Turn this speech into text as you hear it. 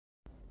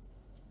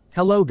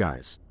Hello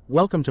guys,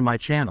 welcome to my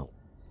channel.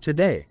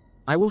 Today,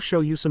 I will show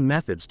you some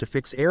methods to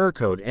fix error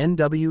code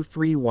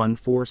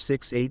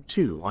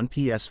NW-31468-2 on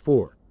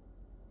PS4.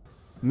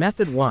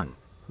 Method 1.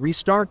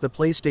 Restart the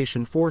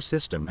PlayStation 4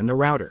 system and the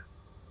router.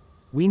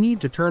 We need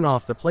to turn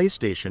off the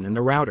PlayStation and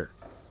the router.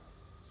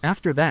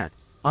 After that,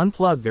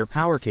 unplug their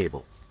power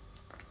cable.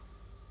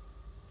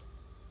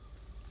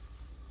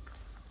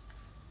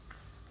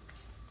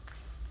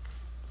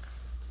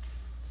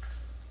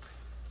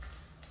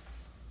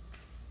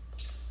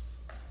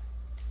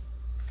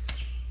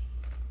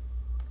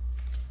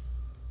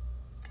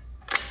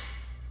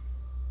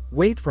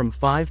 Wait from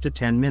 5 to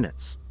 10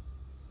 minutes.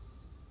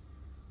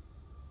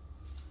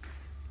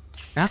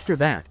 After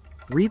that,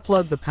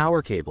 replug the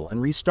power cable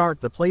and restart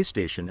the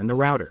PlayStation and the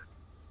router.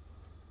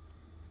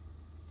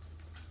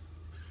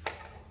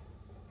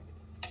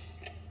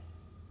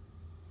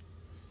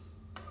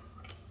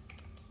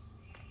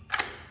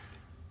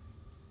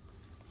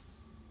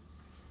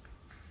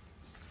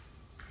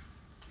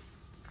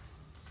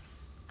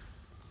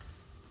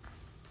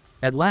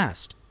 At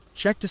last,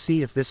 check to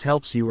see if this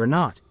helps you or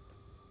not.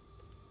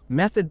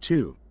 Method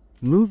 2.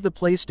 Move the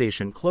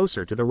PlayStation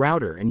closer to the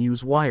router and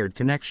use wired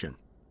connection.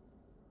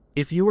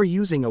 If you are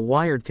using a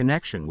wired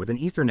connection with an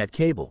Ethernet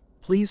cable,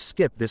 please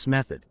skip this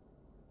method.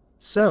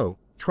 So,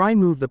 try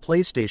move the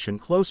PlayStation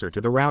closer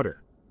to the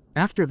router.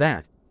 After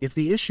that, if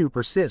the issue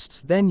persists,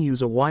 then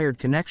use a wired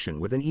connection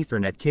with an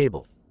Ethernet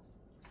cable.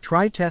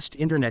 Try test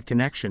internet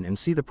connection and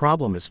see the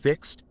problem is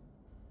fixed.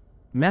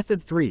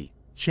 Method 3.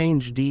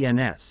 Change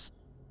DNS.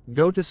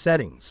 Go to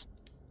Settings.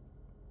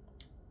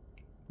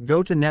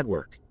 Go to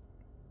Network.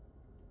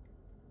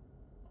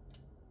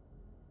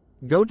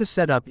 Go to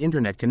Set up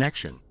Internet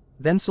Connection,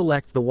 then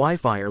select the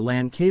Wi-Fi or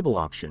LAN cable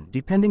option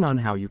depending on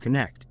how you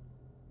connect.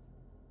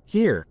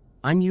 Here,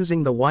 I'm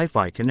using the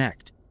Wi-Fi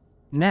Connect.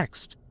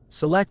 Next,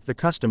 select the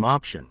Custom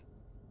option.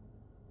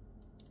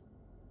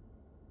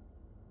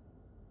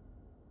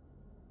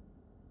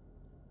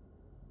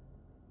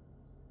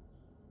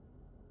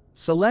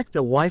 Select a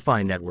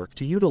Wi-Fi network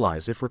to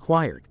utilize if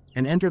required,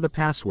 and enter the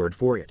password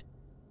for it.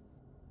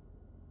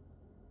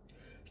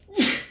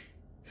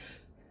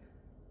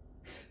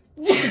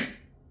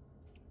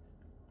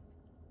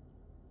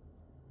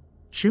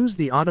 Choose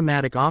the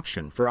automatic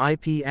option for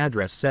IP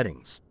address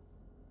settings.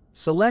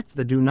 Select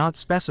the Do Not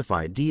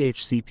Specify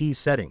DHCP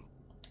setting.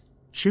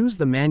 Choose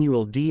the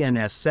manual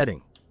DNS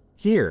setting.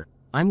 Here,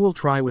 I will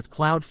try with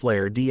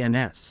Cloudflare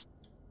DNS.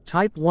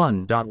 Type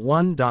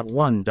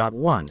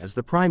 1.1.1.1 as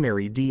the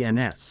primary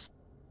DNS.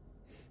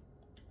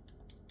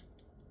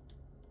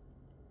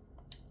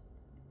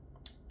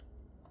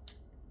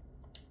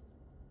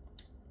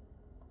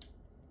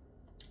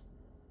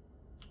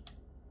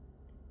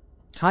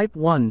 Type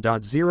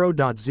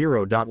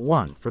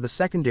 1.0.0.1 for the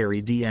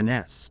secondary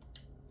DNS.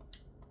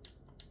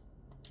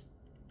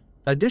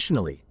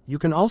 Additionally, you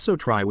can also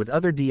try with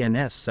other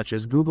DNS such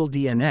as Google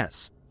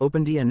DNS,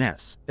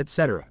 OpenDNS,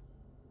 etc.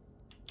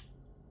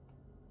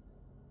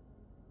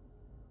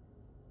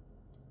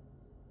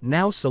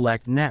 Now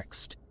select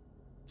Next.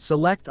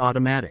 Select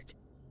Automatic.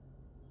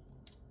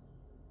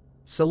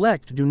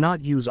 Select Do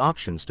Not Use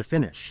options to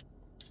finish.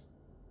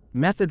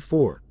 Method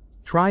 4.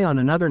 Try on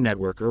another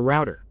network or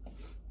router.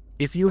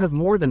 If you have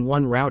more than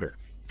one router,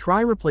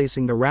 try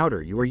replacing the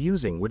router you are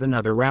using with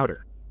another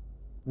router.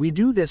 We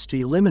do this to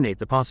eliminate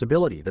the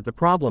possibility that the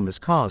problem is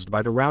caused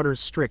by the router's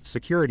strict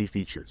security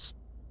features.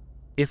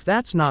 If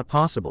that's not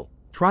possible,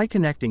 try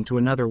connecting to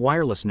another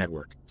wireless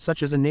network,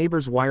 such as a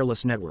neighbor's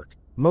wireless network,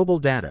 mobile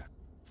data,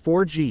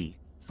 4G,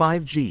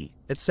 5G,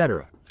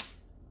 etc.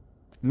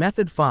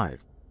 Method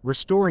 5.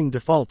 Restoring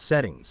default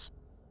settings.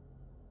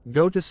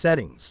 Go to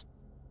Settings.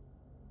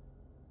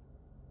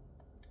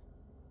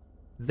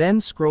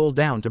 Then scroll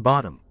down to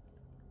bottom.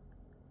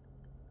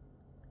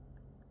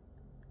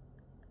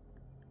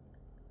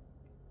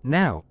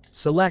 Now,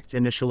 select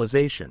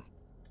Initialization.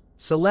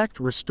 Select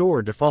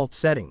Restore Default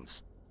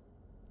Settings.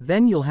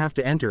 Then you'll have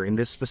to enter in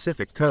this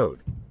specific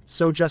code,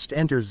 so just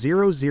enter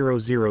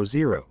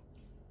 0000.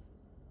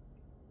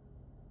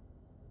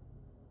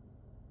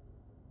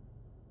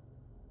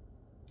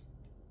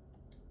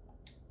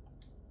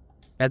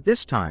 At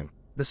this time,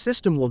 the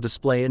system will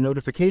display a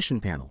notification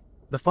panel.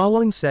 The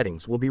following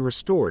settings will be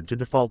restored to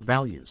default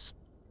values.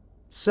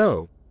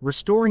 So,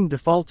 restoring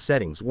default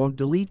settings won't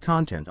delete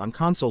content on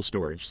console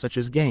storage such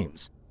as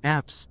games,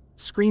 apps,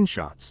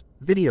 screenshots,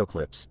 video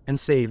clips, and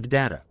saved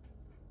data.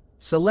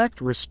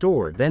 Select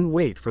Restore, then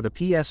wait for the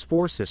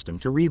PS4 system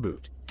to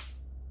reboot.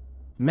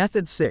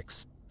 Method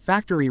 6.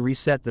 Factory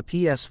reset the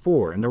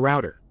PS4 and the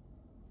router.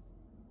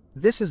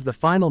 This is the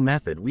final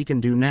method we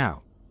can do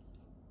now.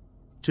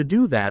 To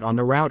do that on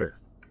the router,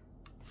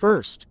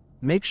 first,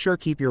 make sure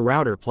keep your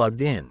router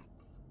plugged in.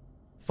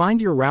 Find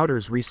your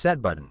router's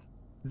reset button.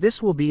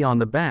 This will be on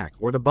the back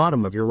or the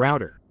bottom of your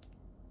router.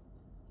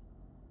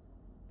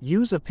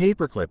 Use a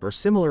paperclip or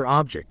similar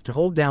object to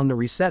hold down the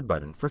reset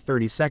button for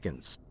 30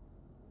 seconds.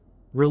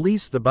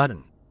 Release the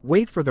button.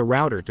 Wait for the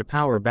router to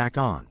power back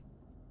on.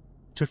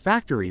 To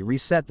factory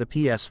reset the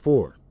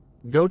PS4,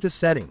 go to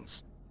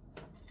Settings.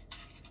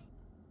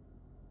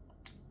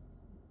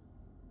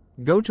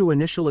 Go to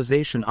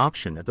Initialization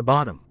option at the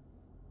bottom.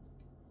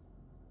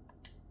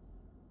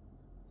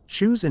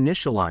 Choose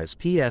Initialize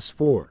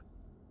PS4.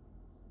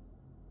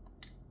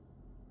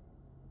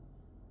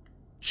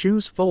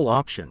 Choose Full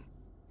option.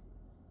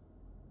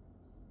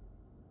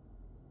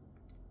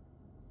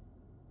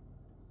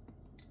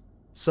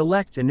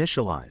 Select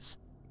Initialize.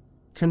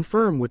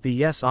 Confirm with the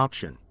Yes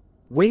option.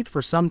 Wait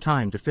for some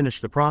time to finish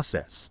the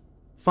process.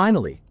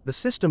 Finally, the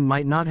system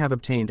might not have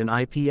obtained an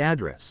IP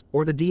address,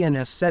 or the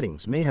DNS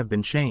settings may have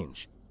been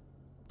changed.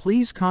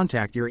 Please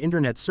contact your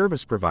internet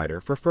service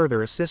provider for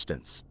further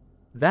assistance.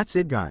 That's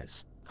it,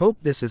 guys. Hope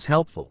this is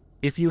helpful.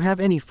 If you have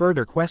any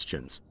further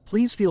questions,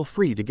 please feel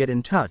free to get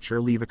in touch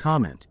or leave a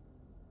comment.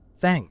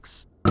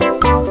 Thanks.